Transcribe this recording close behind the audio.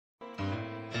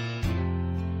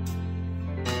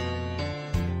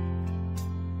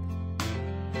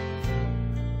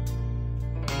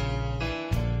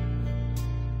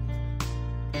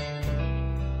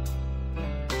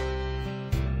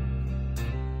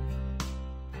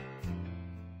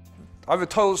I've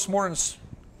entitled this morning's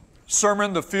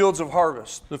sermon, The Fields of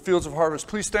Harvest. The Fields of Harvest.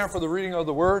 Please stand for the reading of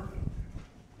the Word.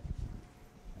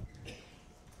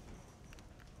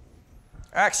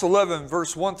 Acts 11,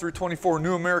 verse 1 through 24,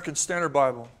 New American Standard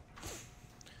Bible.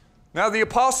 Now the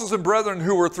apostles and brethren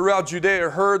who were throughout Judea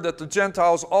heard that the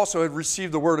Gentiles also had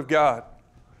received the word of God.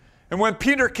 And when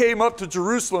Peter came up to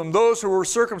Jerusalem, those who were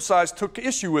circumcised took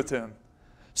issue with him,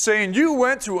 saying, "You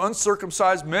went to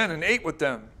uncircumcised men and ate with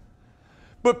them."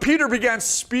 But Peter began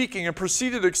speaking and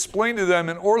proceeded to explain to them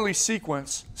in orderly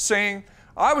sequence, saying,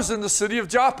 "I was in the city of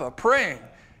Joppa, praying,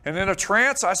 and in a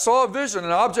trance I saw a vision,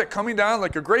 an object coming down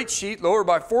like a great sheet lowered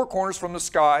by four corners from the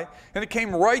sky, and it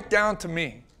came right down to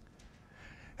me.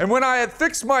 And when I had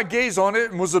fixed my gaze on it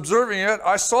and was observing it,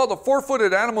 I saw the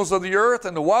four-footed animals of the earth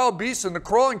and the wild beasts and the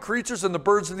crawling creatures and the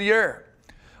birds of the air.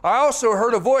 I also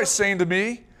heard a voice saying to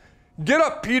me, 'Get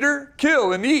up, Peter,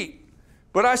 kill and eat.'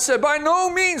 But I said, 'By no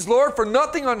means, Lord, for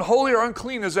nothing unholy or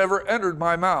unclean has ever entered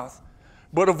my mouth.'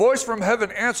 But a voice from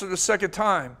heaven answered a second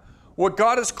time, 'What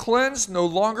God has cleansed, no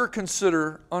longer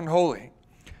consider unholy.'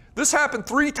 This happened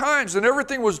 3 times, and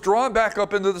everything was drawn back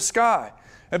up into the sky.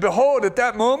 And behold, at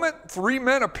that moment, 3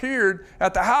 men appeared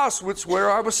at the house where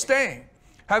I was staying,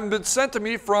 having been sent to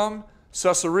me from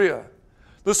Caesarea.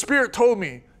 The Spirit told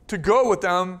me to go with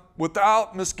them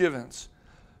without misgivings.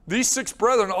 These 6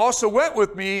 brethren also went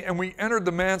with me, and we entered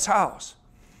the man's house.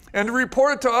 And he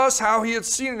reported to us how he had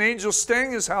seen an angel staying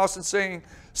in his house and saying,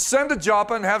 'Send to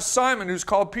Joppa and have Simon, who's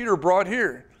called Peter, brought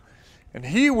here. And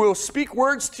he will speak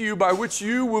words to you by which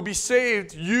you will be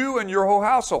saved, you and your whole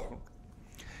household.'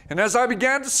 And as I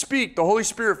began to speak, the Holy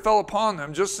Spirit fell upon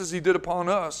them, just as he did upon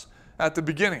us at the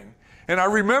beginning. And I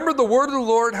remembered the word of the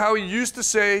Lord, how he used to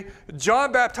say,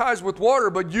 'John baptized with water,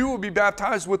 but you will be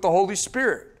baptized with the Holy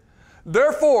Spirit.'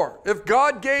 Therefore, if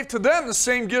God gave to them the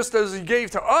same gifts as he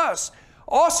gave to us,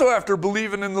 also after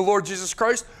believing in the Lord Jesus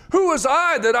Christ, who was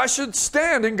I that I should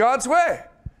stand in God's way?"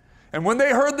 And when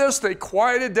they heard this, they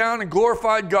quieted down and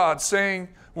glorified God, saying,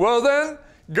 "Well then,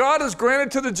 God has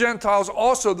granted to the Gentiles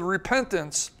also the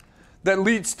repentance that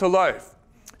leads to life.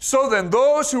 So then,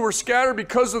 those who were scattered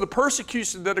because of the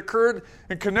persecution that occurred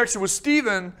in connection with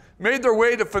Stephen made their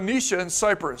way to Phoenicia and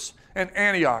Cyprus and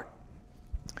Antioch,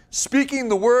 speaking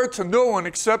the word to no one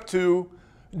except to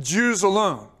Jews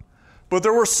alone. But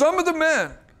there were some of the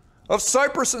men of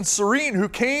Cyprus and Cyrene who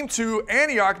came to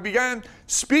Antioch and began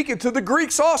speaking to the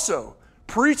Greeks also,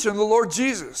 preaching the Lord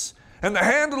Jesus. And the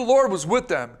hand of the Lord was with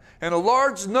them, and a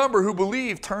large number who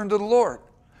believed turned to the Lord.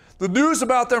 The news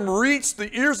about them reached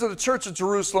the ears of the church of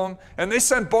Jerusalem, and they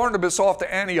sent Barnabas off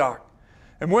to Antioch.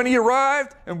 And when he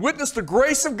arrived and witnessed the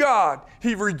grace of God,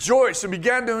 he rejoiced and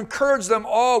began to encourage them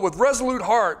all with resolute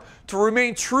heart to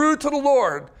remain true to the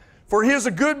Lord, for he is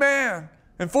a good man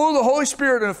and full of the Holy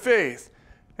Spirit and of faith.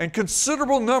 And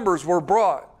considerable numbers were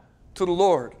brought to the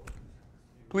Lord."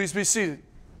 Please be seated.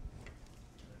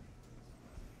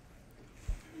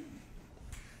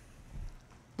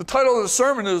 The title of the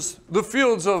sermon is The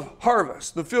Fields of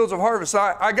Harvest. The Fields of Harvest.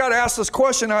 I got to ask this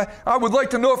question. I would like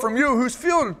to know from you whose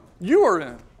field you are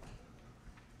in.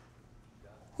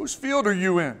 Whose field are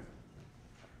you in?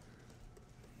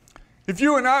 If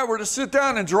you and I were to sit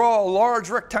down and draw a large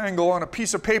rectangle on a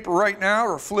piece of paper right now,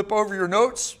 or flip over your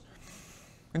notes,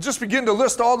 and just begin to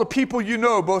list all the people you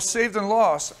know, both saved and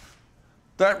lost,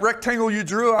 that rectangle you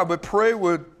drew, I would pray,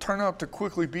 would turn out to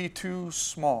quickly be too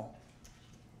small.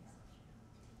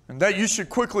 And that you should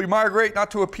quickly migrate,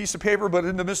 not to a piece of paper, but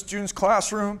into Miss June's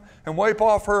classroom and wipe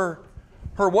off her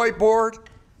whiteboard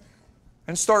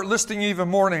and start listing even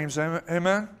more names.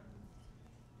 Amen?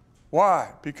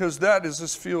 Why? Because that is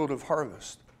this field of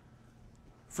harvest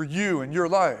for you and your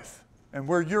life and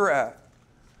where you're at.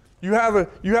 You have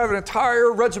an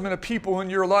entire regiment of people in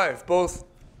your life, both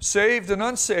saved and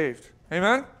unsaved.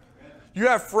 Amen? You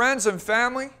have friends and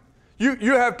family.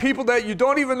 You have people that you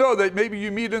don't even know that maybe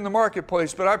you meet in the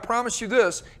marketplace. But I promise you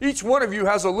this, each one of you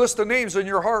has a list of names in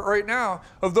your heart right now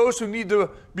of those who need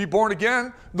to be born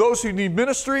again, those who need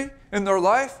ministry in their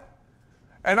life.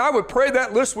 And I would pray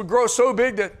that list would grow so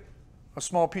big that a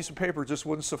small piece of paper just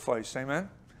wouldn't suffice. Amen?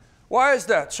 Why is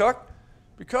that, Chuck?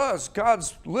 Because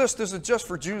God's list isn't just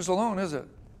for Jews alone, is it?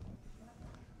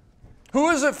 Who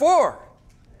is it for?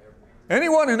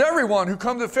 Anyone and everyone who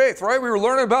come to faith, right? We were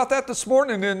learning about that this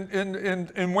morning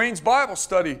in Wayne's Bible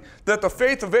study, that the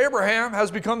faith of Abraham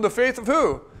has become the faith of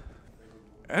who?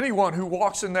 Anyone who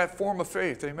walks in that form of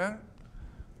faith, amen?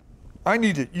 I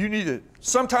need it, you need it.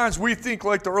 Sometimes we think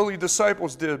like the early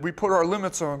disciples did. We put our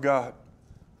limits on God.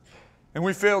 And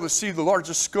we fail to see the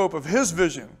largest scope of his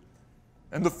vision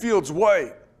and the fields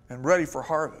white and ready for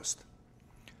harvest.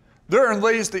 Therein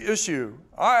lays the issue.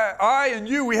 I and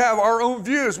you, we have our own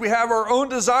views. We have our own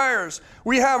desires.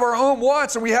 We have our own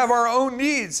wants, and we have our own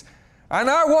needs. And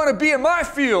I want to be in my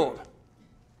field.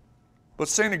 But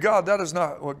saying to God, that is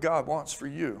not what God wants for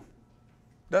you.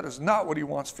 That is not what he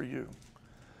wants for you.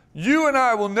 You and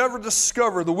I will never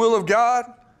discover the will of God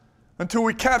until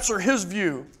we capture his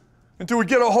view, until we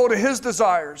get a hold of his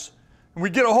desires, and we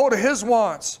get a hold of his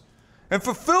wants, and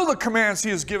fulfill the commands he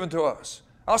has given to us.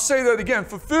 I'll say that again.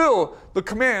 Fulfill the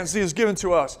commands he has given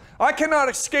to us. I cannot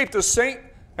escape the saint,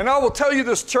 and I will tell you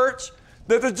this, church,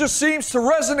 that it just seems to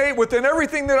resonate within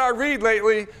everything that I read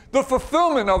lately, the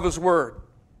fulfillment of his word.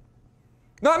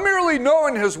 Not merely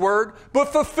knowing his word,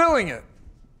 but fulfilling it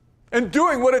and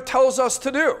doing what it tells us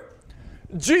to do.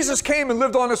 Jesus came and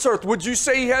lived on this earth. Would you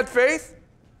say he had faith?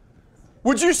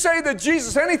 Would you say that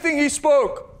Jesus, anything he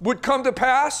spoke, would come to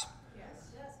pass? Yes.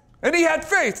 And he had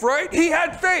faith, right? He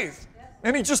had faith. Yes.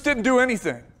 And he just didn't do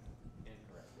anything.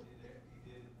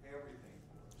 He did everything.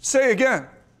 Say again.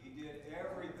 He did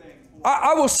everything.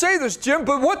 I will say this, Jim,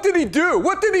 but what did he do?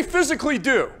 What did he physically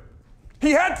do?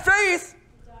 He had faith.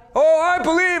 Oh, I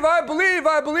believe, I believe,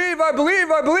 I believe, I believe,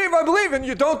 I believe, I believe, and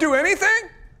you don't do anything?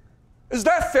 Is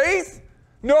that faith?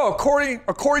 No,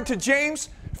 according to James,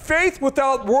 faith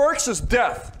without works is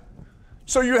death.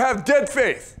 So you have dead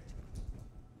faith.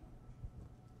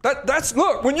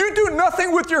 Look, when you do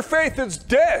nothing with your faith, it's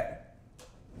dead.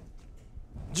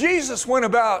 Jesus went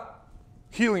about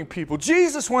healing people.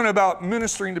 Jesus went about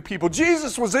ministering to people.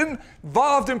 Jesus was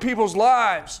involved in people's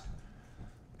lives.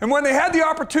 And when they had the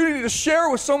opportunity to share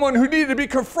with someone who needed to be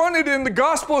confronted in the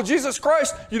gospel of Jesus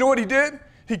Christ, you know what he did?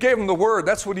 He gave them the word.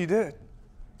 That's what he did.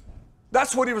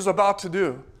 That's what he was about to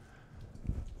do.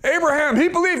 Abraham, he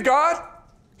believed God.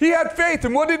 He had faith.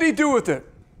 And what did he do with it?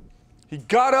 He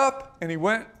got up and he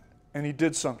went and he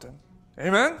did something.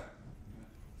 Amen?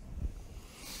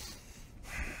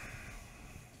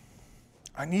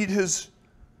 I need his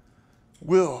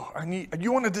will.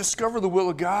 You want to discover the will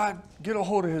of God? Get a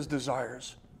hold of his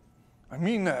desires. I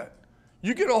mean that.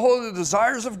 You get a hold of the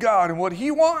desires of God and what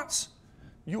he wants,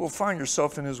 you will find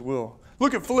yourself in his will.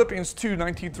 Look at Philippians 2,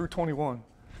 19 through 21.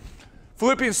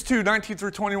 Philippians 2, 19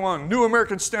 through 21, New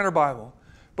American Standard Bible.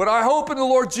 But I hope in the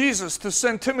Lord Jesus to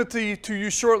send Timothy to you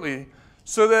shortly,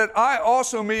 so that I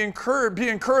also may be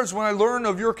encouraged when I learn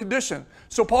of your condition.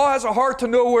 So Paul has a heart to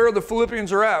know where the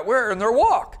Philippians are at. Where? In their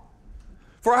walk.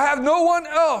 For I have no one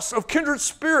else of kindred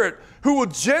spirit who will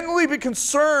genuinely be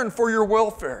concerned for your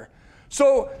welfare.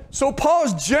 So Paul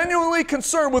is genuinely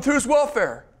concerned with whose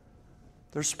welfare?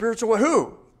 Their spiritual,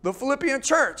 who? The Philippian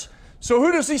church. So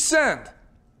who does he send?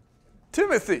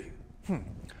 Timothy.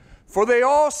 For they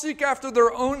all seek after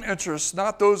their own interests,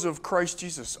 not those of Christ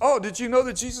Jesus. Oh, did you know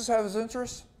that Jesus had his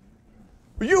interests?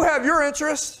 Well, you have your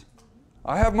interests.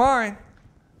 I have mine.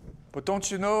 But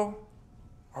don't you know,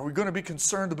 are we going to be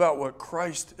concerned about what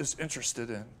Christ is interested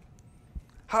in?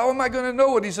 How am I going to know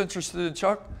what he's interested in,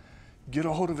 Chuck? Get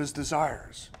a hold of his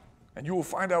desires, and you will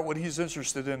find out what he's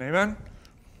interested in. Amen?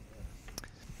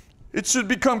 It should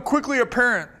become quickly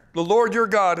apparent the Lord your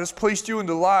God has placed you in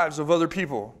the lives of other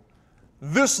people.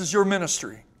 This is your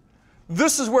ministry.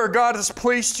 This is where God has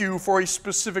placed you for a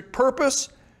specific purpose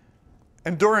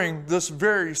and during this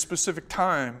very specific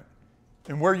time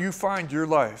and where you find your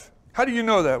life. How do you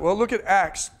know that? Well, look at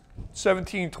Acts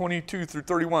 17, 22 through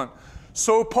 31.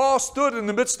 So Paul stood in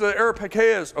the midst of the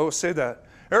Areopagus,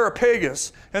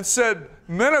 and said,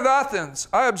 Men of Athens,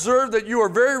 I observe that you are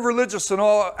very religious in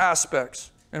all aspects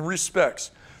and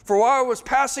respects. For while I was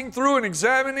passing through and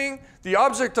examining the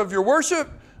object of your worship,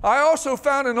 I also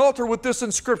found an altar with this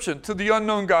inscription, to the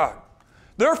unknown God.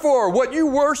 Therefore, what you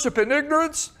worship in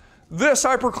ignorance, this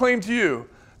I proclaim to you.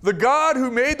 The God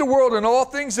who made the world and all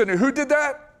things in it. Who did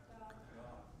that?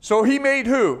 So he made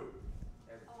who?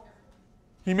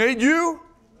 He made you.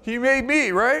 He made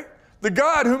me, right? The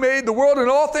God who made the world and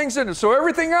all things in it. So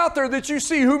everything out there that you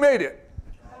see, who made it?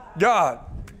 God.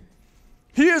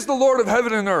 He is the Lord of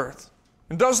heaven and earth,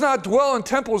 and does not dwell in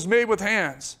temples made with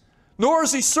hands. Nor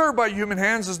is he served by human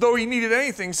hands as though he needed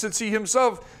anything, since he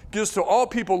himself gives to all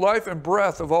people life and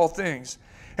breath of all things.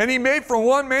 And he made from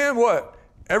one man what?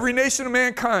 Every nation of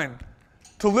mankind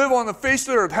to live on the face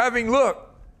of the earth, having,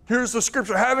 look, here's the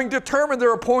scripture, having determined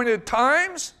their appointed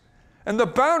times and the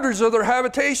boundaries of their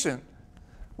habitation.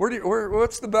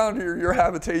 What's the boundary of your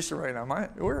habitation right now?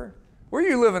 Where are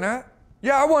you living at?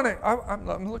 Yeah,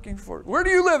 I'm looking for it. Where do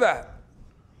you live at?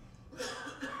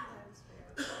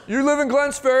 You live in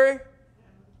Glens Ferry?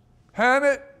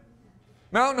 Hammett?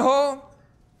 Mountain Home?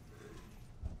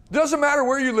 Doesn't matter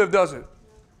where you live, does it?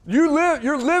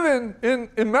 You're living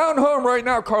in Mountain Home right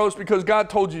now, Carlos, because God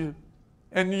told you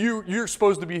And you're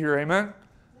supposed to be here, amen?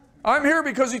 I'm here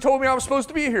because he told me I was supposed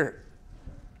to be here.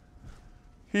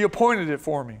 He appointed it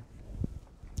for me.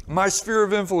 My sphere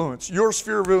of influence, your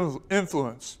sphere of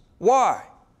influence. Why?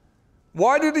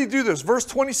 Why did he do this? Verse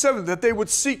 27, that they would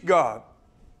seek God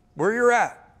where you're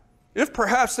at. If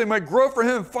perhaps they might grow for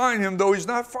him and find him, though he's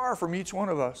not far from each one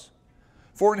of us.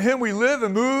 For in him we live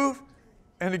and move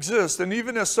and exist. And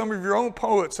even as some of your own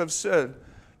poets have said,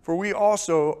 for we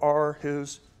also are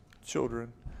his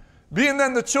children. Being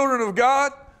then the children of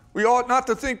God, we ought not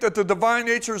to think that the divine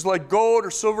nature is like gold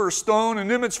or silver or stone,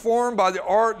 an image formed by the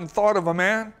art and thought of a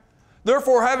man.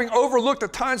 Therefore, having overlooked the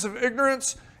times of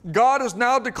ignorance, God has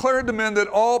now declared to men that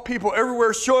all people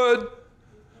everywhere should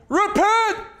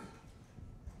repent.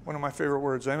 One of my favorite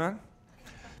words, amen?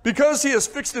 Because he has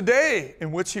fixed a day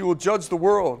in which he will judge the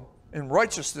world in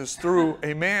righteousness through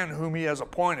a man whom he has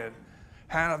appointed,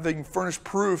 having furnished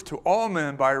proof to all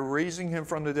men by raising him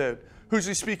from the dead. Who's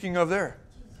he speaking of there?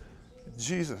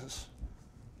 Jesus.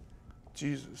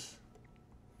 Jesus.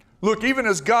 Look, even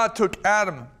as God took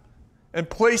Adam and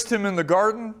placed him in the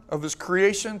garden of his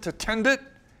creation to tend it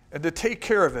and to take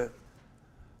care of it,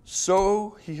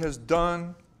 so he has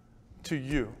done to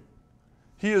you.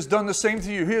 He has done the same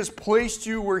to you. He has placed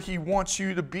you where he wants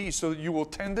you to be so that you will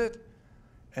tend it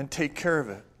and take care of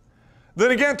it. Then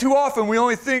again, too often we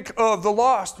only think of the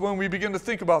lost when we begin to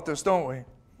think about this, don't we?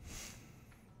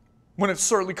 When it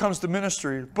certainly comes to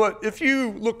ministry. But if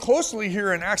you look closely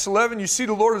here in Acts 11, you see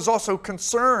the Lord is also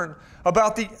concerned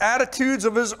about the attitudes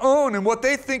of his own and what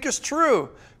they think is true,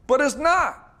 but is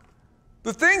not.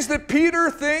 The things that Peter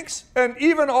thinks, and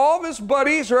even all of his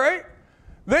buddies, right?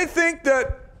 They think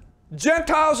that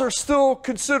Gentiles are still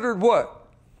considered what?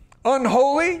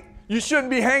 Unholy. You shouldn't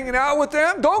be hanging out with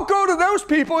them. Don't go to those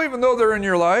people even though they're in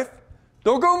your life.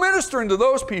 Don't go ministering to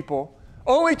those people.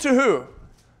 Only to who?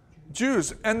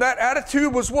 Jews. And that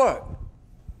attitude was what?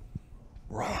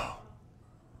 Wrong.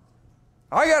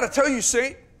 I got to tell you,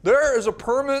 Saint, there is a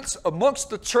permanence amongst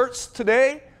the church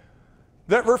today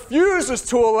that refuses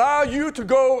to allow you to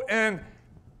go and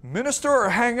minister or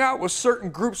hang out with certain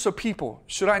groups of people.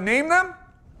 Should I name them?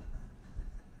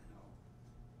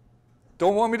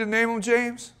 Don't want me to name them,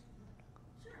 James?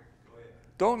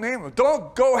 Don't name them.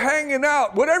 Don't go hanging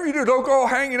out. Whatever you do, don't go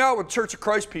hanging out with Church of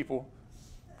Christ people.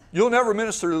 You'll never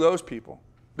minister to those people.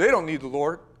 They don't need the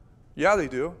Lord. Yeah, they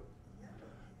do.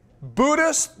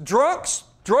 Buddhists, drunks,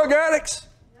 drug addicts,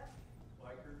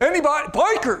 anybody,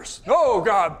 bikers. Oh,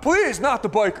 God, please, not the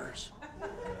bikers.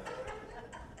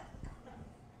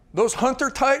 Those hunter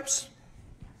types.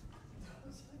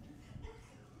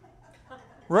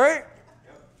 Right?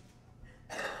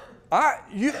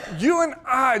 You and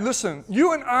I, listen,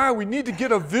 you and I, we need to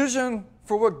get a vision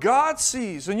for what God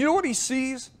sees. And you know what he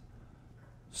sees?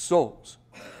 Souls.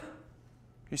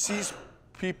 He sees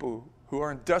people who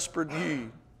are in desperate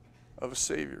need of a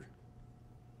Savior.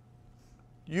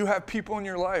 You have people in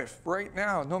your life right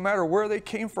now, no matter where they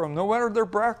came from, no matter their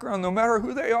background, no matter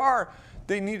who they are,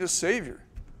 they need a Savior.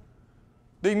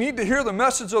 They need to hear the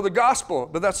message of the gospel,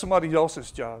 but that's somebody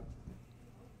else's job.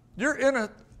 You're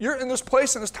in this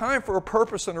place and this time for a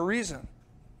purpose and a reason.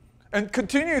 And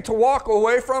continue to walk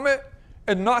away from it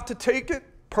and not to take it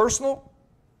personal,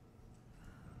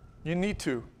 you need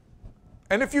to.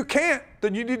 And if you can't,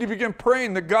 then you need to begin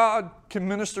praying that God can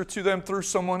minister to them through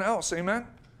someone else. Amen?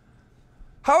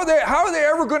 How are they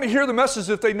ever going to hear the message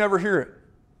if they never hear it?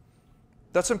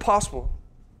 That's impossible.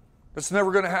 That's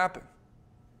never going to happen.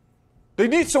 They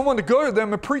need someone to go to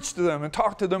them and preach to them and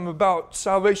talk to them about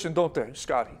salvation, don't they,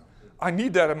 Scotty? I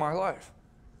need that in my life.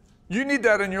 You need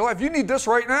that in your life. You need this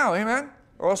right now, amen?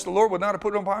 Or else the Lord would not have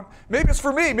put it upon me. Maybe it's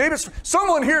for me. Maybe it's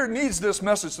someone here needs this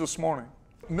message this morning.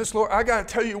 Miss Lord, I got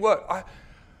to tell you what.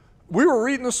 We were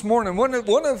reading this morning, one of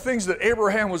the things that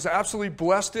Abraham was absolutely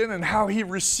blessed in and how he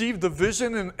received the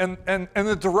vision and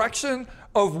the direction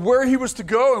of where he was to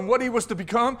go and what he was to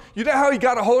become. You know how he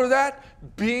got a hold of that?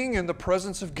 Being in the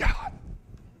presence of God.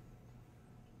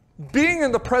 Being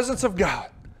in the presence of God.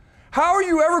 How are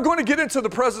you ever going to get into the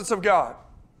presence of God?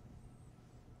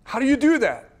 How do you do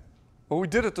that? Well, we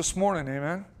did it this morning,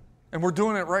 amen? And we're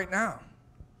doing it right now.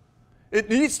 It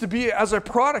needs to be as a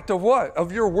product of what?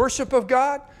 Of your worship of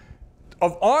God,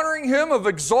 of honoring him, of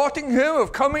exalting him,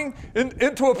 of coming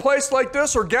into a place like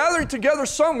this or gathering together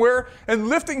somewhere and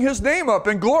lifting his name up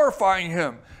and glorifying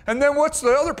him. And then what's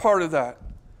the other part of that?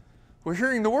 We're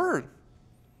hearing the word.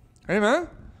 Amen?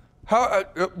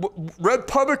 Read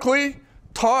publicly,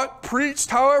 taught, preached,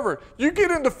 however. You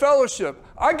get into fellowship.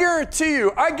 I guarantee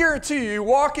you, you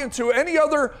walk into any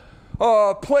other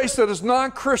place that is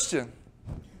non-Christian.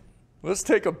 Let's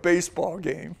take a baseball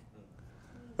game.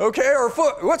 Okay, or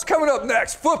what's coming up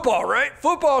next? Football, right?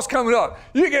 Football's coming up.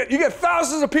 You get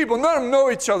thousands of people, none of them know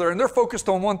each other, and they're focused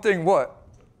on one thing, what?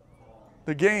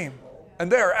 The game.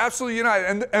 And they are absolutely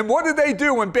united. And what do they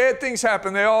do when bad things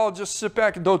happen? They all just sit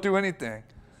back and don't do anything.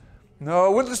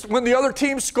 No, when the other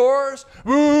team scores,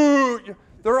 woo,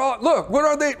 they're all, look, what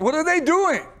are they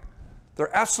doing?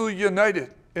 They're absolutely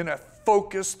united in a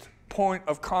focused point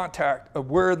of contact of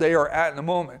where they are at in the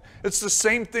moment. It's the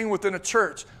same thing within a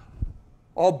church,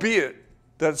 albeit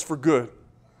that it's for good.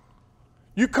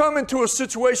 You come into a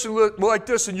situation like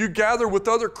this and you gather with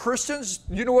other Christians,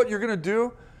 you know what you're going to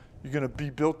do? You're going to be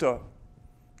built up.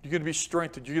 You're going to be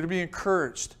strengthened. You're going to be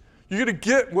encouraged. You're going to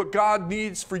get what God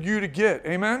needs for you to get.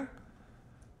 Amen?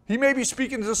 He may be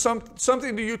speaking to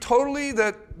something to you totally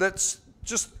that's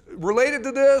just related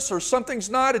to this, or something's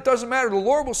not. It doesn't matter. The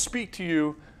Lord will speak to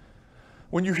you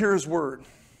when you hear His word.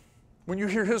 When you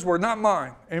hear His word, not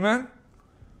mine. Amen?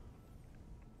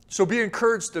 So be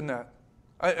encouraged in that.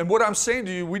 And what I'm saying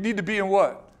to you, we need to be in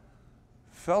what?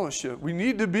 Fellowship. We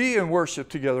need to be in worship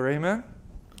together. Amen?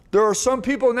 There are some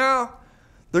people now,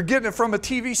 they're getting it from a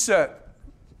TV set.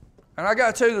 And I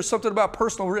got to tell you, there's something about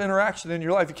personal interaction in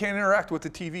your life. You can't interact with the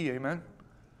TV, amen?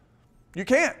 You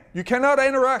can't. You cannot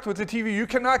interact with the TV. You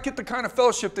cannot get the kind of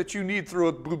fellowship that you need through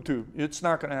a boob tube. It's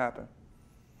not going to happen.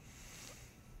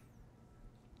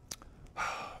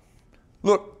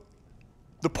 Look,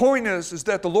 the point is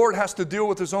that the Lord has to deal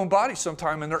with His own body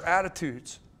sometime and their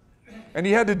attitudes. And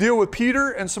He had to deal with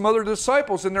Peter and some other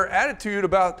disciples and their attitude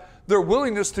about their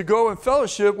willingness to go and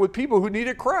fellowship with people who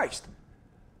needed Christ.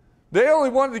 They only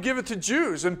wanted to give it to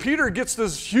Jews. And Peter gets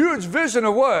this huge vision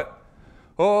of what?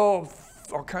 Oh,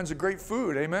 all kinds of great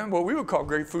food, amen? What we would call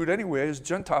great food anyway as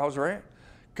Gentiles, right?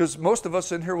 Because most of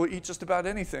us in here will eat just about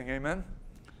anything, amen?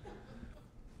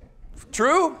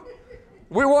 True?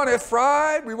 We want it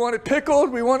fried, we want it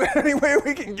pickled, we want it any way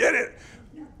we can get it.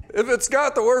 If it's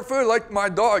got the word food, like my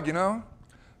dog, you know,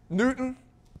 Newton.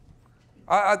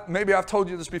 Maybe I've told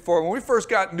you this before. When we first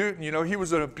got Newton, you know, he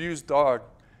was an abused dog.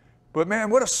 But man,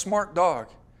 what a smart dog.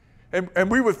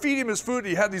 And we would feed him his food.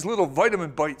 He had these little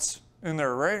vitamin bites in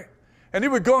there, right? And he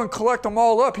would go and collect them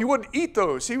all up. He wouldn't eat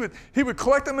those. He would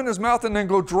collect them in his mouth and then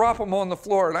go drop them on the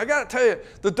floor. And I got to tell you,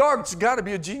 the dog's got to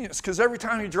be a genius, because every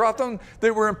time he dropped them,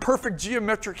 they were in perfect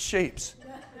geometric shapes.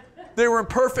 They were in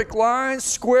perfect lines,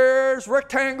 squares,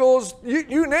 rectangles,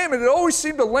 you name it. It always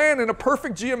seemed to land in a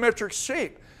perfect geometric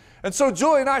shape. And so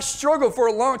Julie and I struggled for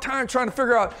a long time trying to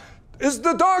figure out, is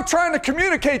the dog trying to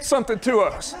communicate something to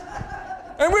us?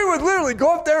 And we would literally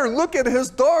go up there and look at his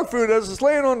dog food as it's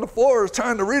laying on the floor,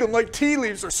 trying to read them like tea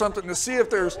leaves or something to see if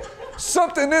there's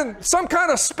something in, some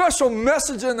kind of special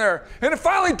message in there. And it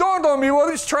finally dawned on me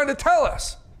what he's trying to tell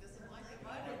us.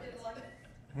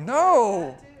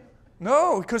 No,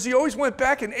 because he always went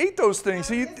back and ate those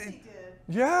things.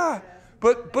 Yeah.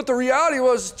 But the reality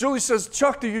was, Julie says,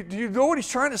 Chuck, do you know what he's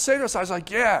trying to say to us? I was like,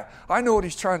 yeah, I know what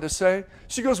he's trying to say.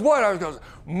 She goes, what? I goes,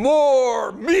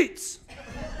 more meats.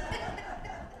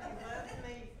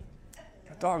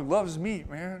 That dog loves meat,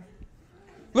 man.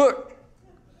 Look,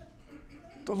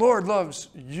 the Lord loves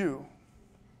you.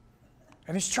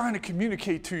 And He's trying to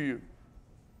communicate to you.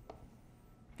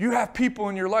 You have people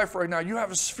in your life right now. You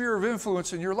have a sphere of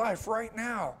influence in your life right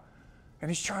now. And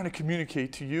He's trying to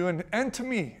communicate to you and to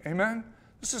me. Amen?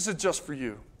 This isn't just for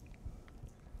you.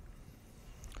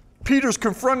 Peter's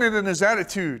confronted in his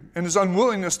attitude and his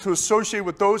unwillingness to associate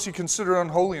with those he considered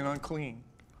unholy and unclean.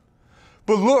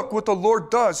 But look what the Lord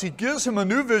does. He gives him a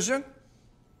new vision.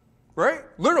 Right?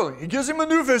 Literally, He gives him a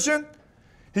new vision.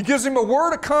 He gives him a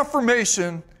word of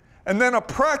confirmation, and then a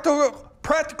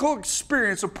practical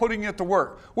experience of putting it to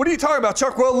work. What are you talking about,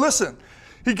 Chuck? Well, listen.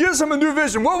 He gives him a new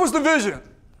vision. What was the vision?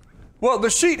 Well,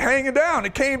 the sheet hanging down.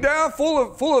 It came down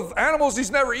full of animals he's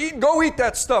never eaten. Go eat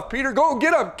that stuff, Peter. Go get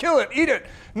them, kill it, eat it.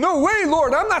 No way,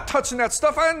 Lord. I'm not touching that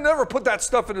stuff. I never put that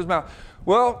stuff in his mouth.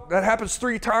 Well, that happens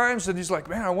 3 times, and he's like,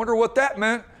 man, I wonder what that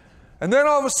meant. And then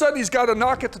all of a sudden, he's got a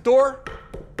knock at the door,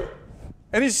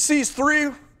 and he sees 3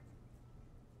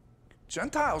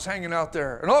 Gentiles hanging out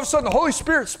there. And all of a sudden, the Holy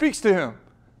Spirit speaks to him.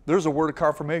 There's a word of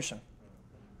confirmation.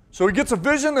 So he gets a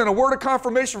vision and a word of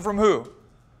confirmation from who?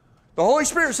 The Holy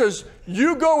Spirit says,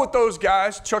 you go with those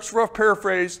guys. Chuck's rough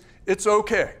paraphrase, it's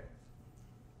okay.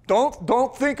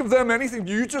 Don't think of them anything.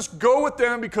 You just go with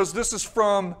them because this is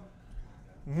from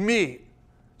me.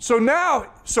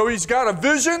 So he's got a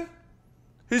vision.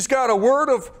 He's got a word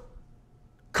of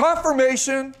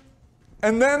confirmation.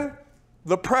 And then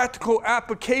the practical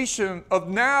application of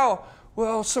now,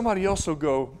 well, somebody else will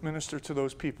go minister to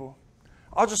those people.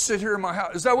 I'll just sit here in my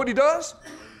house. Is that what he does?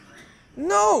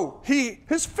 No,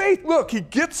 his faith, look, he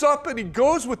gets up and he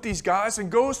goes with these guys and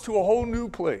goes to a whole new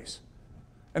place.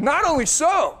 And not only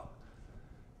so,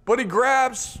 but he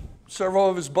grabs several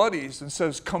of his buddies and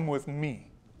says, come with me.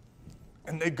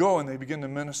 And they go and they begin to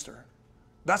minister.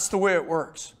 That's the way it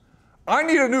works. I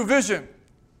need a new vision.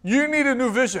 You need a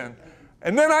new vision.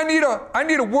 And then I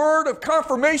need a word of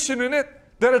confirmation in it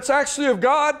that it's actually of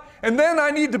God. And then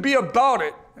I need to be about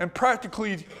it and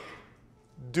practically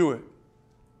do it.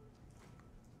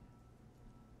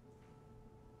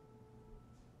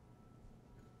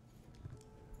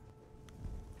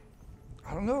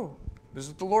 I don't know. Is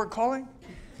it the Lord calling?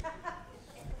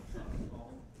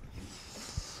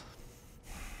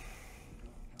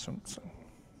 Some.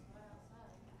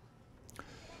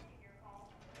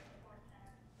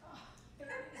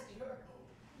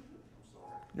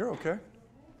 You're okay.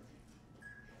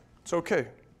 It's okay,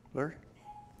 Larry.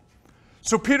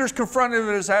 So Peter's confronted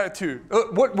with his attitude.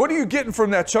 What are you getting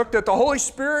from that, Chuck? That the Holy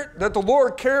Spirit, that the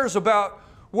Lord cares about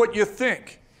what you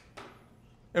think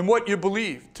and what you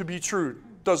believe to be true,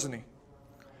 doesn't he?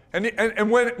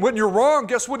 And when you're wrong,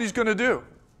 guess what he's going to do?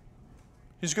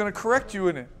 He's going to correct you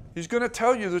in it. He's going to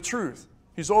tell you the truth.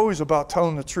 He's always about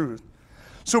telling the truth.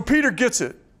 So Peter gets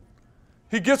it.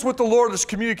 He gets what the Lord is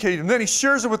communicating. Then he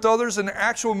shares it with others, and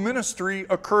actual ministry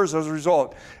occurs as a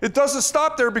result. It doesn't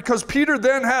stop there, because Peter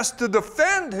then has to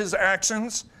defend his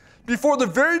actions before the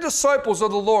very disciples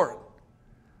of the Lord.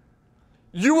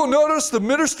 You will notice the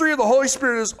ministry of the Holy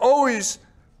Spirit is always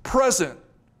present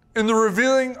in the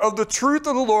revealing of the truth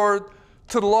of the Lord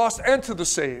to the lost and to the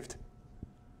saved.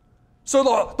 So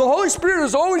the Holy Spirit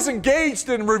is always engaged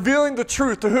in revealing the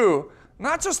truth to who?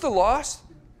 Not just the lost,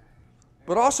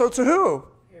 but also to who?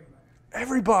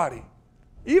 Everybody.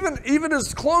 Even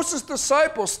his closest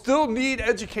disciples still need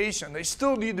education. They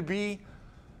still need to be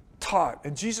taught.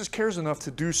 And Jesus cares enough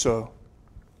to do so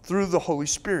through the Holy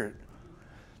Spirit.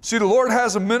 See, the Lord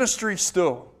has a ministry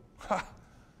still.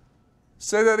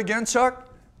 Say that again, Chuck.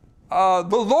 The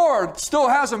Lord still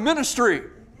has a ministry.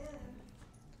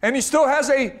 And he still has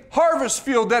a harvest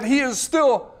field that he is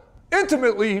still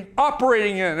intimately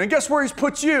operating in. And guess where he's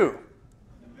put you?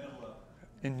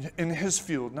 In his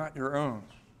field, not your own.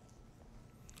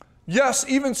 Yes,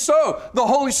 even so, the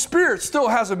Holy Spirit still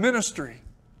has a ministry.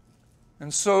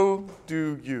 And so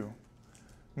do you.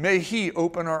 May he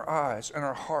open our eyes and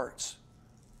our hearts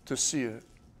to see it.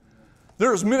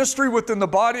 There is ministry within the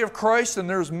body of Christ, and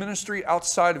there is ministry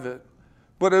outside of it.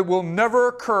 But it will never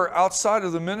occur outside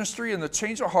of the ministry and the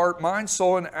change of heart, mind,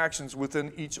 soul, and actions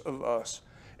within each of us.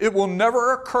 It will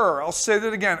never occur, I'll say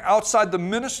that again, outside the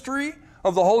ministry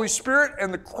of the Holy Spirit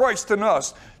and the Christ in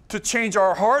us, to change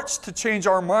our hearts, to change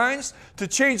our minds, to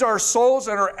change our souls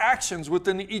and our actions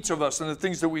within each of us and the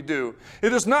things that we do.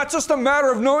 It is not just a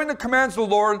matter of knowing the commands of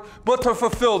the Lord, but to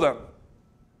fulfill them.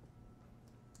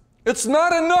 It's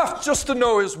not enough just to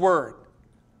know his word.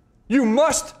 You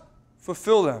must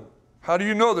fulfill them. How do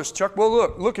you know this, Chuck?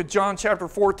 Well, look at John chapter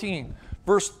 14,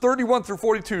 verse 31 through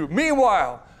 42.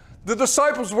 Meanwhile, the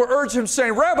disciples will urge him,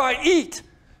 saying, Rabbi, eat.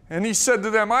 And he said to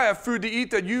them, I have food to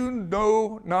eat that you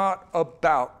know not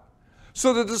about.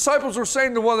 So the disciples were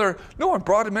saying to one another, no one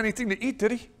brought him anything to eat,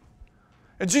 did he?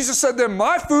 And Jesus said to them,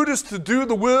 my food is to do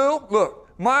the will. Look,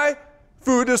 my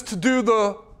food is to do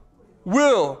the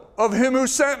will of him who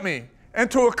sent me and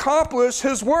to accomplish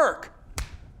his work.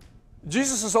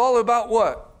 Jesus is all about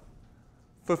what?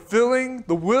 Fulfilling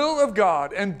the will of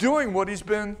God and doing what he's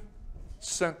been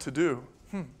sent to do.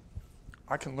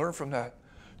 I can learn from that.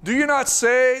 Do you not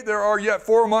say there are yet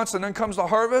 4 months and then comes the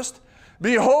harvest?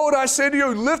 Behold, I say to you,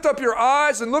 lift up your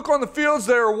eyes and look on the fields,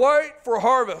 they are white for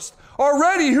harvest.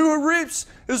 Already he who reaps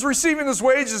is receiving his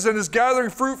wages and is gathering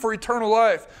fruit for eternal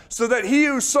life, so that he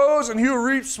who sows and he who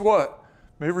reaps what?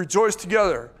 May rejoice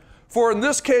together. For in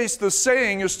this case the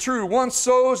saying is true, one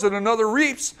sows and another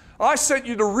reaps. I sent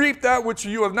you to reap that which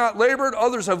you have not labored,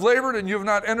 others have labored and you have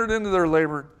not entered into their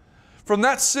labor. From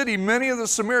that city many of the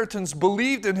Samaritans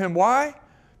believed in him. Why?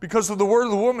 Because of the word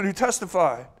of the woman who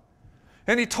testified.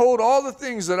 And he told all the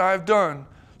things that I have done.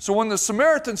 So when the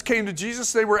Samaritans came to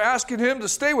Jesus, they were asking him to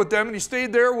stay with them, and he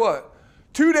stayed there, what?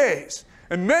 2 days.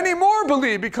 And many more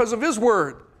believed because of his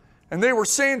word. And they were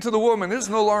saying to the woman, it is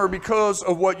no longer because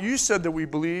of what you said that we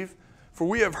believe, for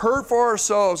we have heard for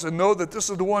ourselves and know that this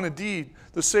is the one indeed,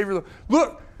 the Savior.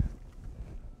 Look,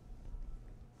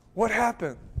 what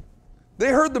happened? They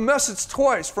heard the message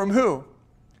twice. From who?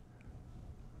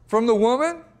 From the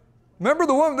woman? Remember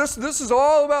the woman? This is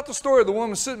all about the story of the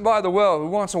woman sitting by the well who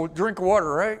wants a drink of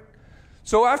water, right?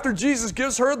 So after Jesus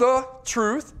gives her the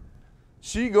truth,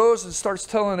 she goes and starts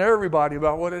telling everybody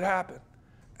about what had happened.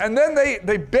 And then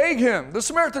they beg him. The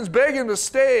Samaritans beg him to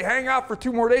stay, hang out for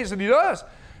 2 more days, and he does.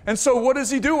 And so what does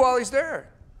he do while he's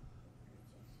there?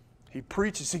 He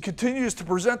preaches. He continues to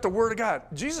present the Word of God.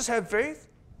 Jesus had faith,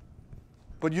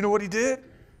 but you know what he did?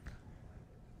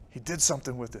 He did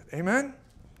something with it. Amen?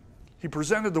 He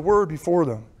presented the Word before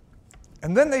them.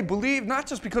 And then they believed not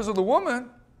just because of the woman,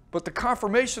 but the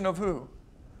confirmation of who?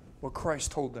 What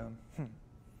Christ told them.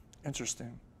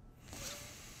 Interesting.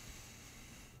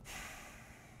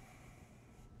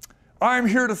 I am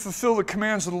here to fulfill the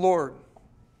commands of the Lord.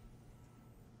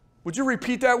 Would you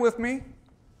repeat that with me?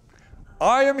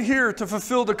 I am here to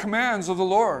fulfill the commands of the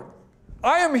Lord.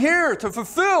 I am here to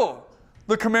fulfill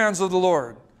the commands of the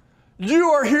Lord. You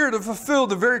are here to fulfill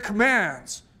the very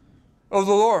commands of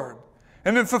the Lord.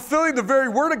 And in fulfilling the very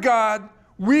Word of God,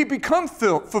 we become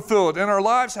fulfilled and our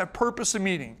lives have purpose and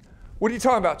meaning. What are you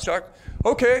talking about, Chuck?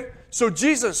 Okay, so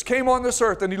Jesus came on this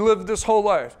earth and he lived this whole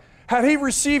life. Had he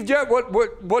received yet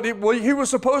what he was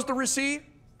supposed to receive?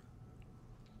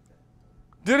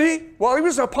 Did he? While he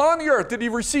was upon the earth, did he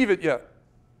receive it yet?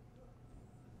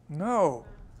 No.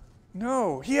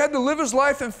 No. He had to live his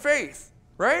life in faith,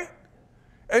 right?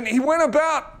 And he went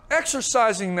about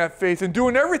exercising that faith and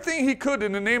doing everything he could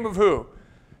in the name of who?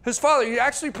 His Father. He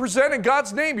actually presented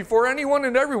God's name before anyone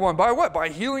and everyone. By what? By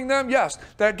healing them? Yes.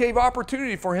 That gave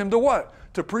opportunity for him to what?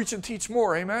 To preach and teach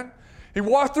more. Amen? He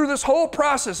walked through this whole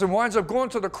process and winds up going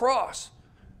to the cross.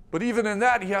 But even in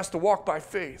that, he has to walk by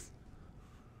faith.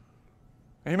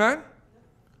 Amen?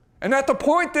 And at the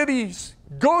point that he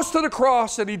goes to the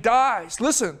cross and he dies,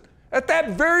 listen, at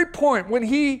that very point when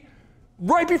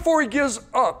right before he gives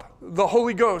up the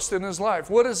Holy Ghost in his life,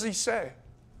 what does he say?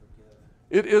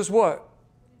 It is what?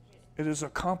 It is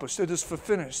accomplished. It is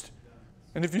finished.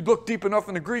 And if you look deep enough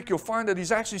in the Greek, you'll find that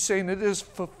he's actually saying it is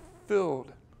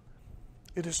fulfilled.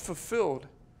 It is fulfilled.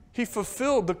 He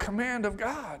fulfilled the command of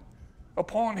God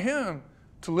upon him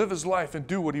to live his life and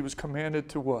do what he was commanded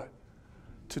to what?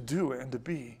 To do and to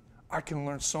be. I can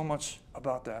learn so much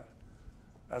about that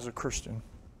as a Christian.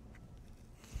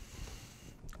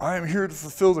 I am here to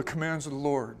fulfill the commands of the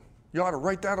Lord. You ought to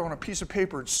write that on a piece of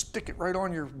paper and stick it right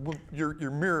on your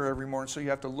mirror every morning so you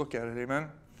have to look at it. Amen?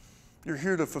 You're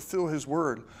here to fulfill his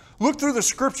word. Look through the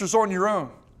scriptures on your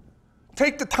own.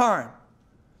 Take the time.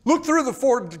 Look through the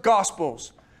 4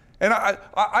 Gospels. And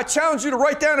I challenge you to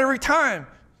write down every time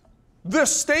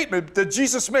this statement that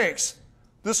Jesus makes.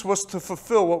 This was to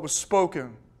fulfill what was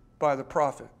spoken by the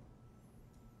prophet.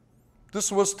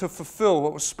 This was to fulfill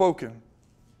what was spoken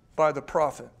by the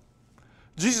prophet.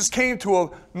 Jesus came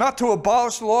not to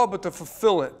abolish the law, but to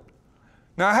fulfill it.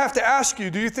 Now I have to ask you,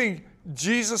 do you think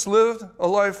Jesus lived a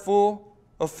life full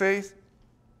of faith?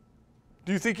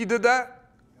 Do you think he did that?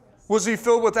 Was he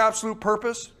filled with absolute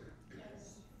purpose?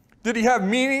 Yes. Did he have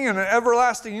meaning and an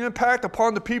everlasting impact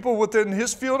upon the people within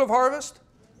his field of harvest?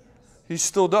 Yes. He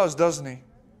still does, doesn't he?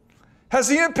 Has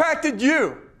he impacted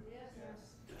you? Yes.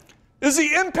 Is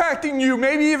he impacting you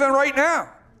maybe even right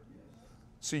now?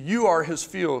 See, you are his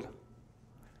field.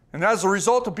 And as a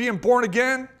result of being born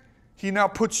again, he now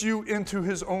puts you into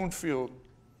his own field,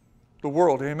 the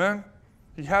world. Amen?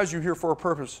 He has you here for a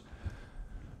purpose.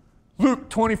 Luke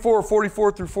 24,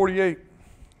 44 through 48.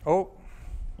 Oh,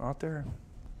 not there.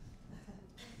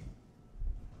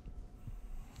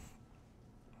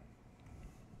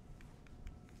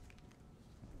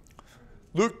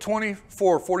 Luke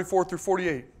 24, 44 through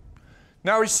 48.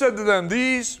 Now he said to them,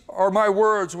 these are my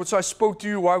words which I spoke to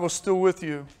you while I was still with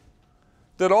you,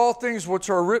 that all things which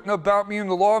are written about me in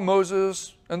the law of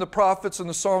Moses and the prophets and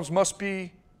the Psalms must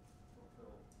be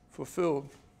fulfilled.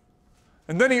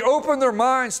 And then he opened their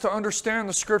minds to understand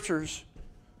the scriptures.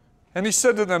 And he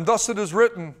said to them, thus it is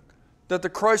written that the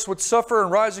Christ would suffer and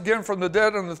rise again from the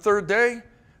dead on the 3rd day,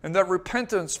 and that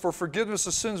repentance for forgiveness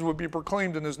of sins would be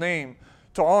proclaimed in his name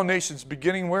to all nations,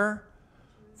 beginning where?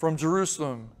 From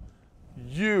Jerusalem.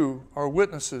 You are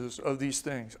witnesses of these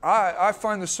things. I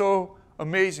find this so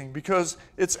amazing because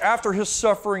it's after his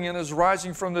suffering and his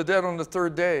rising from the dead on the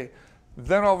 3rd day.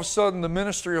 Then all of a sudden the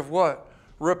ministry of what?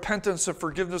 Repentance and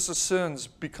forgiveness of sins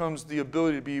becomes the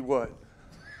ability to be what?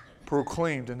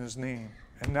 Proclaimed in his name.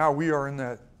 And now we are in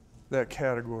that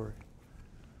category.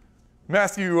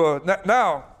 Matthew,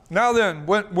 now then,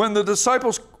 when the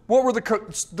disciples, what were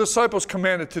the disciples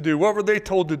commanded to do? What were they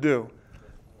told to do?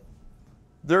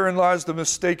 Therein lies the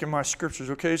mistake in my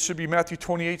scriptures, okay? It should be Matthew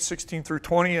 28, 16 through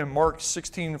 20 and Mark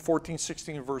 16, 14,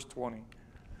 16, verse 20.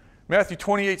 Matthew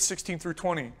 28, 16 through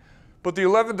 20. But the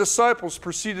 11 disciples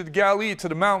proceeded to Galilee to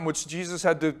the mountain which Jesus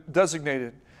had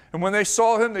designated. And when they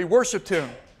saw him, they worshiped him.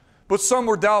 But some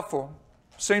were doubtful.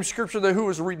 Same scripture that who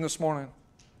was reading this morning?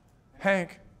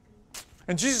 Hank.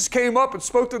 And Jesus came up and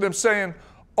spoke to them, saying,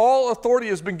 all authority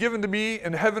has been given to me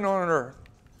in heaven and on earth.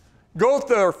 Go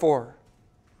therefore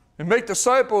and make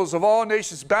disciples of all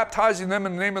nations, baptizing them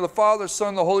in the name of the Father, Son,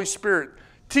 and the Holy Spirit,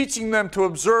 teaching them to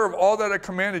observe all that I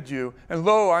commanded you. And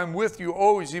lo, I am with you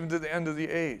always, even to the end of the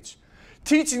age.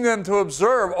 Teaching them to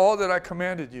observe all that I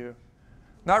commanded you.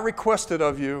 Not requested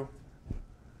of you,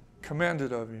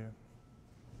 commanded of you.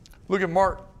 Look at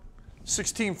Mark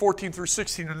 16, 14 through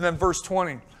 16, and then verse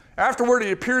 20. Afterward,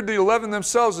 he appeared to the 11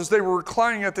 themselves as they were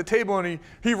reclining at the table, and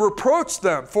he reproached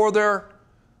them for their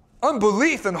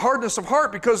unbelief and hardness of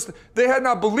heart, because they had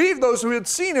not believed those who had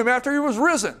seen him after he was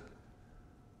risen.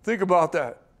 Think about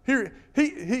that. He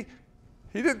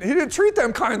didn't treat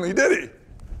them kindly, did he?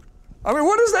 I mean,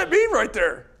 what does that mean right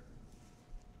there?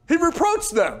 He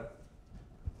reproached them.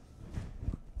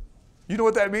 You know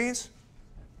what that means?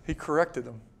 He corrected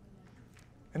them.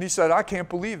 And he said, I can't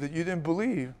believe that you didn't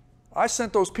believe. I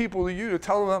sent those people to you to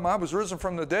tell them I was risen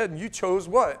from the dead, and you chose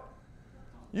what?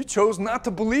 You chose not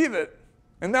to believe it.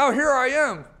 And now here I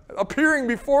am, appearing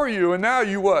before you, and now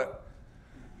you what?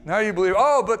 Now you believe.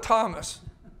 Oh, but Thomas.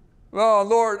 Oh,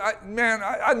 Lord, I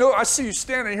know, I see you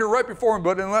standing here right before him,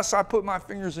 but unless I put my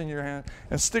fingers in your hand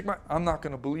and I'm not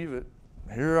going to believe it.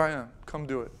 Here I am. Come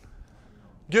do it.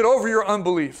 Get over your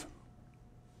unbelief.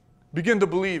 Begin to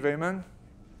believe, amen?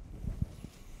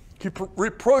 He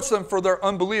reproached them for their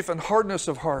unbelief and hardness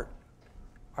of heart.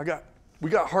 We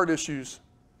got heart issues.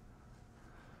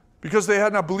 Because they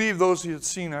had not believed those he had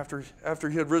seen after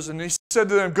he had risen. And he said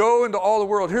to them, go into all the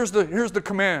world. Here's the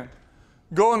command.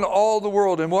 Go into all the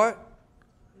world and what?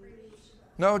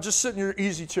 No, just sit in your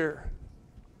easy chair.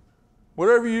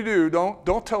 Whatever you do,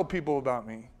 don't tell people about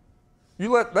me.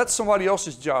 That's somebody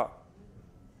else's job.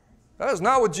 That is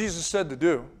not what Jesus said to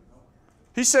do.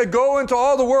 He said, go into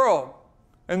all the world.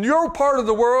 And your part of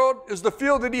the world is the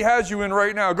field that he has you in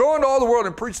right now. Go into all the world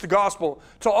and preach the gospel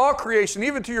to all creation,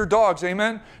 even to your dogs,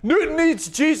 amen? Newton needs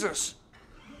Jesus.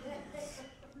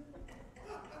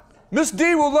 Miss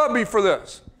D will love me for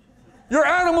this. Your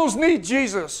animals need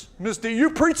Jesus, Miss D.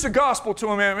 You preach the gospel to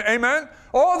them, amen?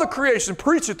 All the creation,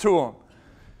 preach it to them.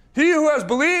 He who has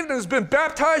believed and has been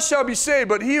baptized shall be saved,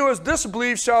 but he who has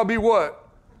disbelieved shall be what?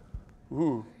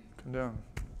 Condemned.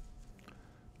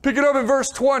 Pick it up in verse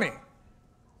 20.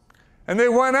 And they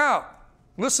went out,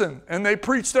 listen, and they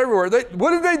preached everywhere.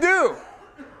 What did they do?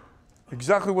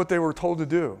 Exactly what they were told to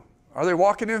do. Are they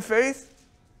walking in faith?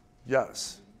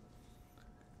 Yes.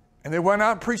 And they went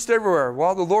out and preached everywhere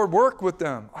while the Lord worked with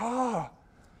them.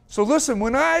 So listen,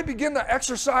 when I begin to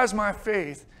exercise my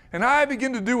faith and I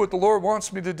begin to do what the Lord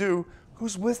wants me to do,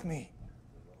 who's with me?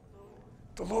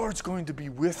 The Lord's going to be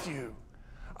with you.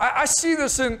 I see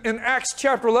this in Acts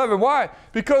chapter 11. Why?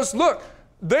 Because look,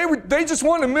 they just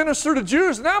wanted to minister to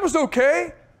Jews, and that was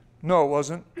okay. No, it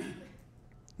wasn't.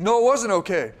 No, it wasn't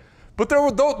okay. But there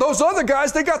were those other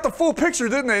guys, they got the full picture,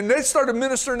 didn't they? And they started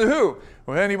ministering to who?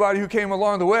 Well, anybody who came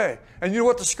along the way. And you know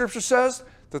what the scripture says?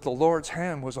 That the Lord's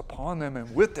hand was upon them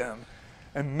and with them.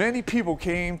 And many people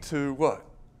came to what?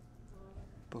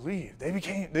 Believe. They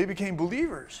became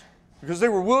believers. Because they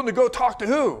were willing to go talk to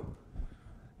who?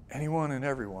 Anyone and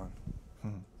everyone.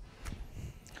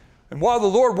 And while the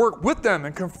Lord worked with them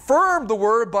and confirmed the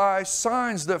word by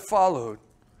signs that followed.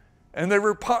 And they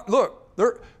were,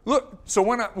 look, so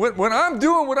when I'm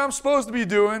doing what I'm supposed to be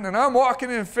doing and I'm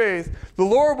walking in faith, the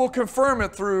Lord will confirm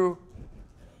it through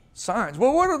signs.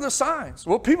 Well, what are the signs?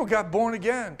 Well, people got born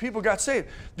again. People got saved.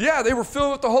 Yeah, they were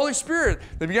filled with the Holy Spirit.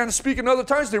 They began to speak in other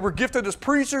tongues. They were gifted as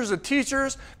preachers and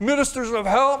teachers, ministers of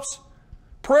helps,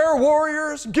 prayer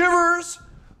warriors, givers.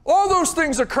 All those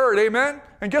things occurred, amen?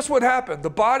 And guess what happened?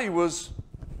 The body was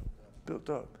built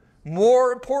up.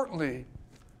 More importantly,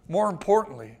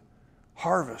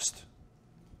 harvest.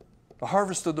 The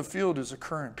harvest of the field is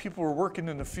occurring. People were working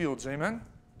in the fields, amen?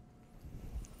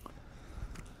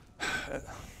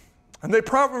 And they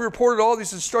promptly reported all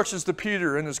these instructions to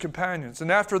Peter and his companions.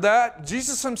 And after that,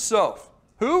 Jesus himself,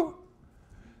 who?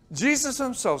 Jesus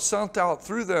himself sent out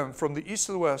through them from the east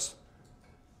to the west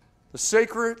the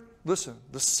sacred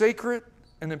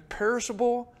and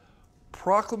imperishable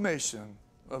proclamation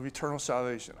of eternal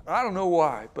salvation. I don't know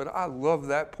why, but I love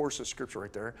that portion of scripture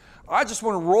right there. I just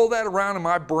want to roll that around in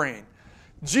my brain.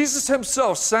 Jesus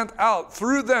himself sent out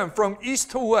through them from east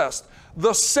to west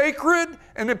the sacred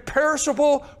and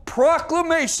imperishable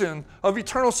proclamation of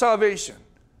eternal salvation.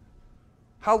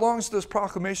 How long is this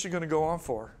proclamation going to go on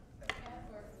for?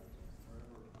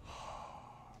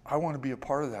 I want to be a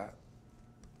part of that.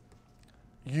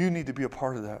 You need to be a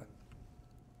part of that.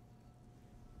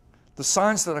 The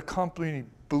signs that accompany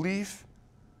belief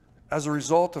as a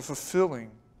result of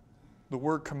fulfilling the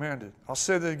word commanded. I'll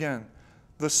say that again.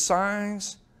 the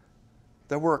signs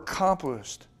that were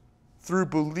accomplished through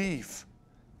belief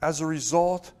as a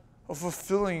result of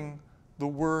fulfilling the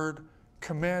word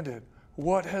commanded.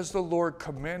 What has the Lord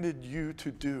commanded you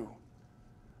to do?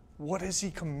 What has he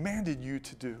commanded you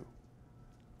to do?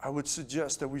 I would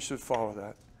suggest that we should follow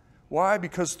that. Why?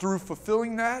 Because through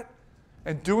fulfilling that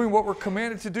and doing what we're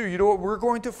commanded to do, you know what we're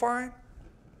going to find?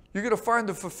 You're going to find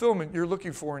the fulfillment you're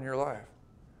looking for in your life.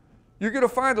 You're going to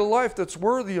find a life that's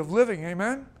worthy of living,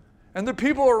 amen? And the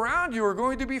people around you are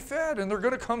going to be fed, and they're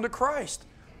going to come to Christ.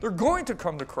 They're going to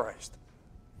come to Christ.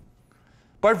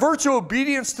 By virtue of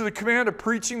obedience to the command of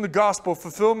preaching the gospel,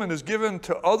 fulfillment is given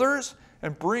to others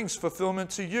and brings fulfillment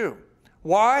to you.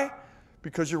 Why?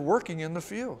 Because you're working in the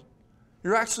field.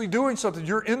 You're actually doing something.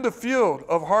 You're in the field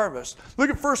of harvest.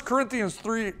 Look at 1 Corinthians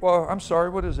 3. Well, I'm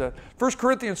sorry, what is that? 1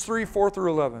 Corinthians 3, 4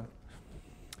 through 11.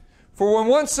 For when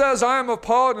one says, I am of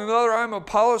Paul, and another, I am of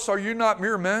Apollos, are you not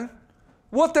mere men?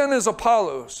 What then is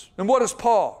Apollos? And what is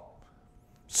Paul?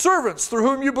 Servants through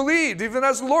whom you believed, even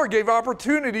as the Lord gave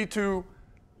opportunity to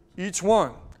each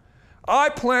one. I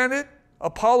planted,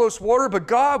 Apollos watered, but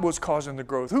God was causing the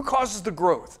growth. Who causes the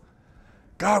growth?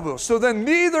 God will. So then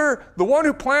neither the one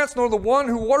who plants nor the one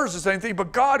who waters is anything,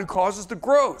 but God who causes the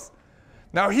growth.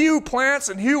 Now he who plants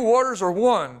and he who waters are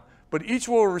one, but each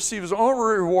will receive his own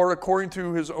reward according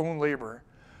to his own labor.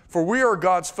 For we are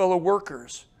God's fellow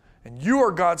workers, and you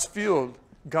are God's field,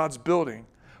 God's building.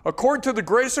 According to the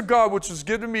grace of God, which was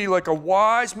given me like a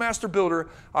wise master builder,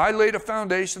 I laid a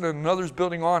foundation and another's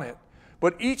building on it.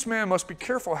 But each man must be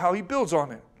careful how he builds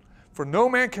on it. For no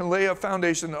man can lay a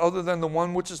foundation other than the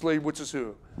one which is laid, which is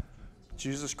who?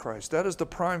 Jesus Christ. That is the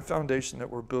prime foundation that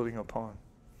we're building upon.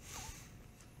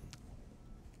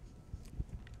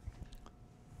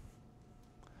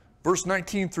 Verse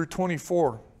 19 through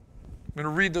 24. I'm going to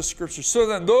read this scripture. So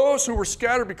then those who were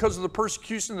scattered because of the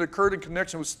persecution that occurred in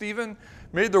connection with Stephen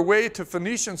made their way to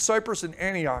Phoenicia and Cyprus and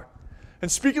Antioch, and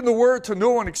speaking the word to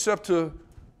no one except to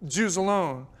Jews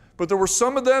alone. But there were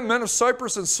some of them, men of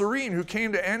Cyprus and Cyrene, who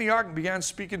came to Antioch and began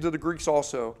speaking to the Greeks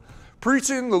also,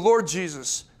 preaching the Lord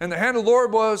Jesus. And the hand of the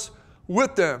Lord was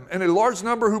with them, and a large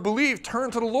number who believed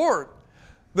turned to the Lord.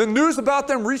 Then news about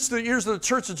them reached the ears of the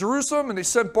church of Jerusalem, and they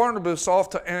sent Barnabas off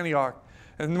to Antioch.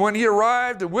 And when he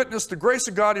arrived and witnessed the grace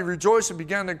of God, he rejoiced and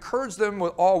began to encourage them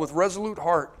with resolute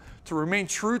heart to remain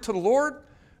true to the Lord,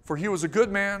 for he was a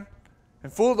good man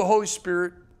and full of the Holy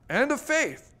Spirit and of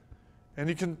faith.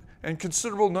 And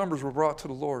considerable numbers were brought to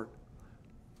the Lord.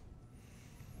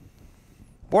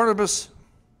 Barnabas,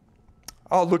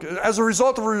 as a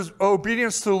result of his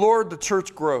obedience to the Lord, the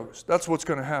church grows. That's what's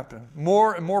going to happen.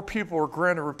 More and more people are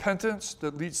granted repentance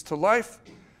that leads to life,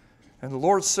 and the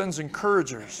Lord sends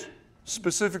encouragers,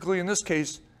 specifically in this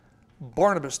case,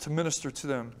 Barnabas, to minister to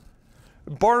them.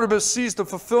 Barnabas sees the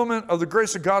fulfillment of the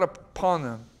grace of God upon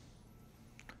them.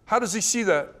 How does he see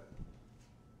that?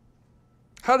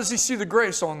 How does he see the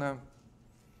grace on them?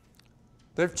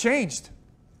 They've changed.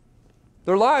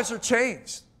 Their lives are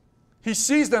changed. He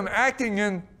sees them acting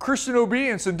in Christian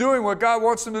obedience and doing what God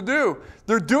wants them to do.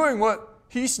 They're doing what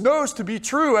he knows to be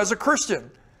true as a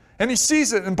Christian. And he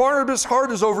sees it. And Barnabas'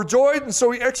 heart is overjoyed, and so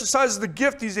he exercises the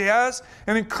gift he has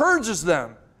and encourages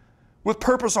them with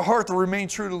purpose of heart to remain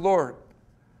true to the Lord.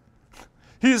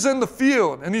 He is in the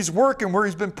field, and he's working where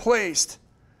he's been placed.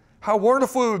 How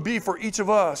wonderful it would be for each of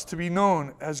us to be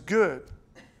known as good,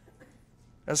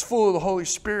 as full of the Holy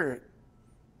Spirit,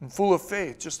 and full of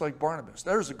faith, just like Barnabas.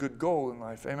 There's a good goal in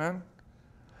life, amen?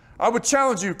 I would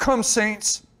challenge you, come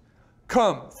saints,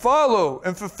 come, follow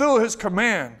and fulfill his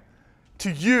command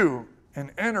to you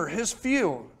and enter his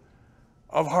field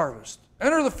of harvest.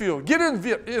 Enter the field, get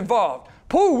involved,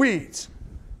 pull weeds,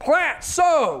 plant,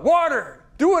 sow, water,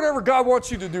 do whatever God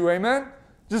wants you to do, amen?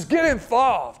 Just get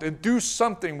involved and do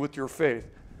something with your faith.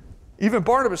 Even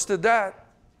Barnabas did that.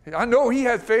 I know he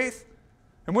had faith.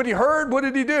 And when he heard, what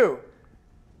did he do?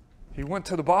 He went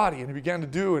to the body and he began to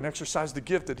do and exercise the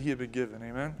gift that he had been given.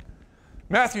 Amen.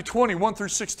 Matthew 20, 1 through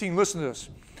 16. Listen to this.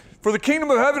 For the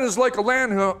kingdom of heaven is like a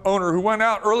landowner who went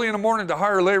out early in the morning to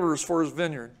hire laborers for his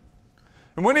vineyard.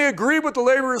 And when he agreed with the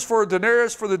laborers for a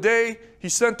denarius for the day, he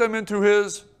sent them into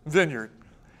his vineyard.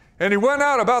 And he went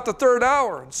out about the third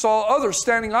hour and saw others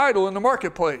standing idle in the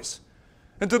marketplace.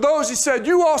 And to those he said,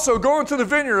 you also go into the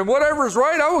vineyard, and whatever is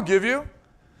right I will give you.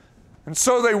 And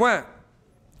so they went.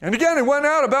 And again he went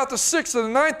out about the 6th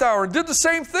and the 9th hour and did the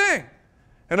same thing.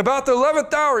 And about the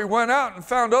 11th hour he went out and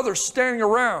found others standing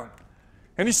around.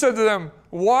 And he said to them,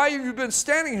 why have you been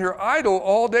standing here idle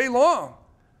all day long?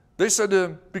 They said to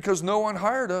him, because no one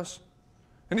hired us.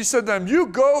 And he said to them, you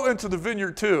go into the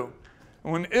vineyard too.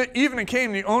 And when evening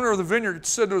came, the owner of the vineyard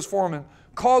said to his foreman,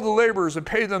 call the laborers and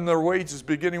pay them their wages,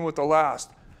 beginning with the last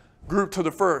group to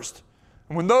the first.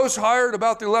 And when those hired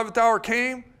about the 11th hour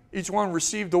came, each one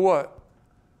received a what?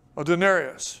 A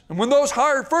denarius. And when those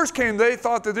hired first came, they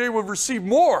thought that they would receive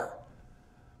more.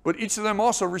 But each of them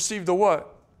also received a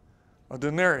what? A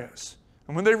denarius.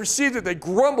 And when they received it, they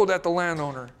grumbled at the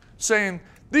landowner, saying,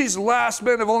 these last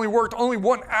men have only worked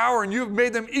 1 hour, and you have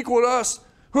made them equal to us,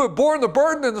 who have borne the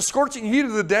burden and the scorching heat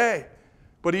of the day.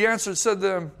 But he answered and said to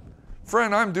them,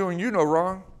 friend, I'm doing you no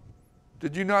wrong.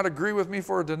 Did you not agree with me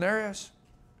for a denarius?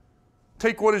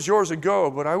 Take what is yours and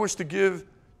go, but I wish to give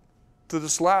to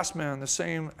this last man the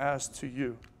same as to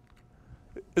you.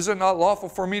 Is it not lawful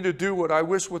for me to do what I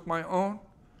wish with my own?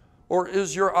 Or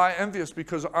is your eye envious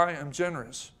because I am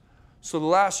generous? So the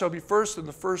last shall be first and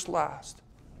the first last.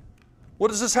 What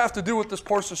does this have to do with this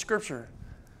portion of Scripture?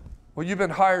 Well, you've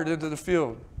been hired into the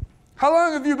field. How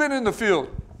long have you been in the field?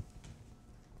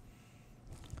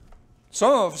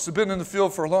 Some of us have been in the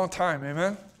field for a long time,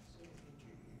 amen?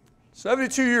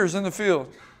 72 years in the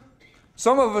field.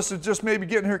 Some of us are just maybe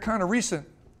getting here kind of recent.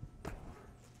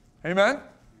 Amen?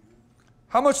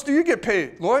 How much do you get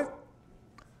paid, Lloyd?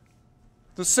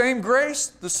 The same grace,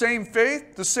 the same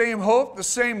faith, the same hope, the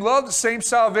same love, the same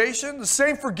salvation, the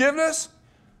same forgiveness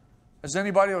as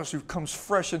anybody else who comes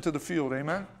fresh into the field,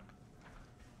 amen?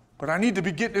 But I need to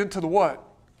be getting into the what?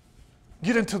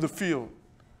 Get into the field.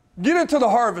 Get into the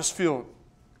harvest field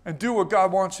and do what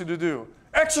God wants you to do.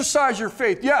 Exercise your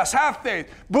faith. Yes, have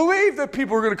faith. Believe that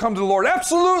people are going to come to the Lord.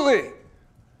 Absolutely.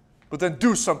 But then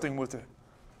do something with it.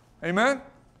 Amen?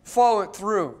 Follow it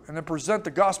through and then present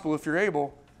the gospel if you're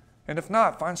able. And if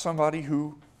not, find somebody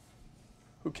who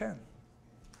can.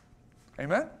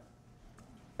 Amen?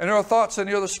 Any other thoughts,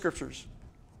 any other scriptures?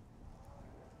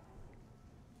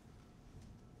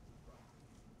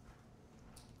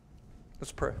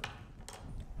 Let's pray.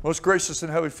 Most gracious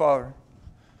and heavenly Father,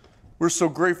 we're so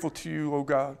grateful to you, oh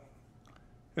God.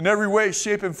 In every way,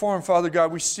 shape, and form, Father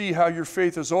God, we see how your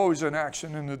faith is always in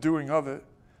action in the doing of it.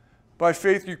 By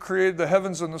faith, you created the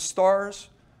heavens and the stars,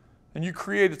 and you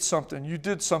created something. You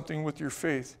did something with your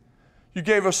faith. You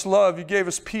gave us love. You gave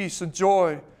us peace and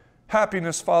joy,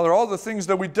 happiness, Father, all the things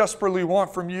that we desperately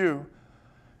want from you.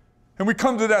 And we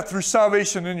come to that through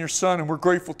salvation in your Son, and we're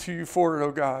grateful to you for it,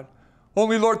 oh God.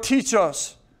 Only, Lord, teach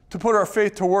us to put our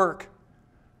faith to work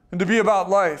and to be about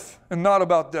life and not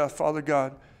about death, Father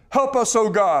God. Help us, oh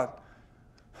God.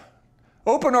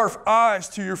 Open our eyes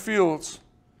to your fields.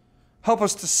 Help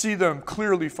us to see them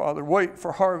clearly, Father. Wait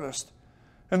for harvest.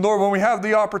 And Lord, when we have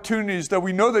the opportunities that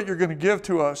we know that you're going to give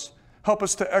to us, help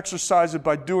us to exercise it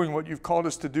by doing what you've called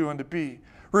us to do and to be.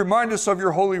 Remind us of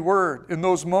your holy word in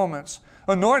those moments.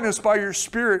 Anoint us by your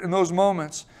Spirit in those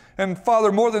moments. And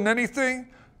Father, more than anything,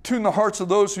 tune the hearts of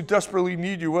those who desperately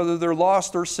need you, whether they're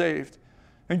lost or saved.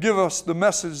 And give us the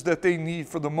message that they need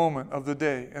for the moment of the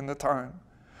day and the time.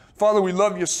 Father, we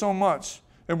love you so much,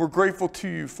 and we're grateful to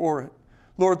you for it.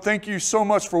 Lord, thank you so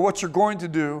much for what you're going to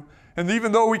do. And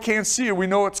even though we can't see it, we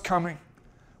know it's coming.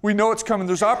 We know it's coming.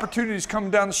 There's opportunities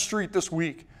coming down the street this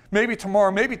week, maybe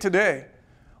tomorrow, maybe today.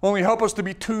 Only help us to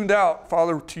be tuned out,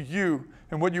 Father, to you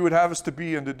and what you would have us to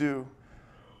be and to do.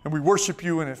 And we worship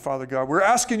you in it, Father God. We're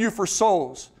asking you for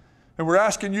souls, and we're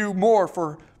asking you more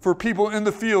for people in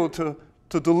the field to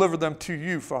deliver them to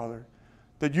you, Father,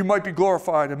 that you might be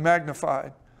glorified and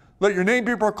magnified. Let your name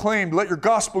be proclaimed. Let your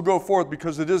gospel go forth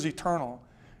because it is eternal,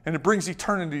 and it brings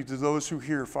eternity to those who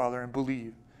hear, Father, and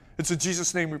believe. It's in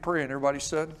Jesus' name we pray, and everybody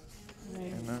said,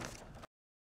 amen. Amen.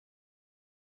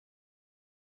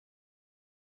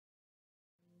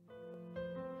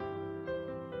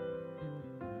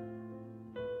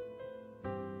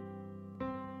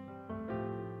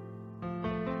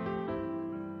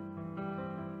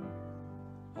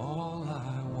 All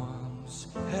I once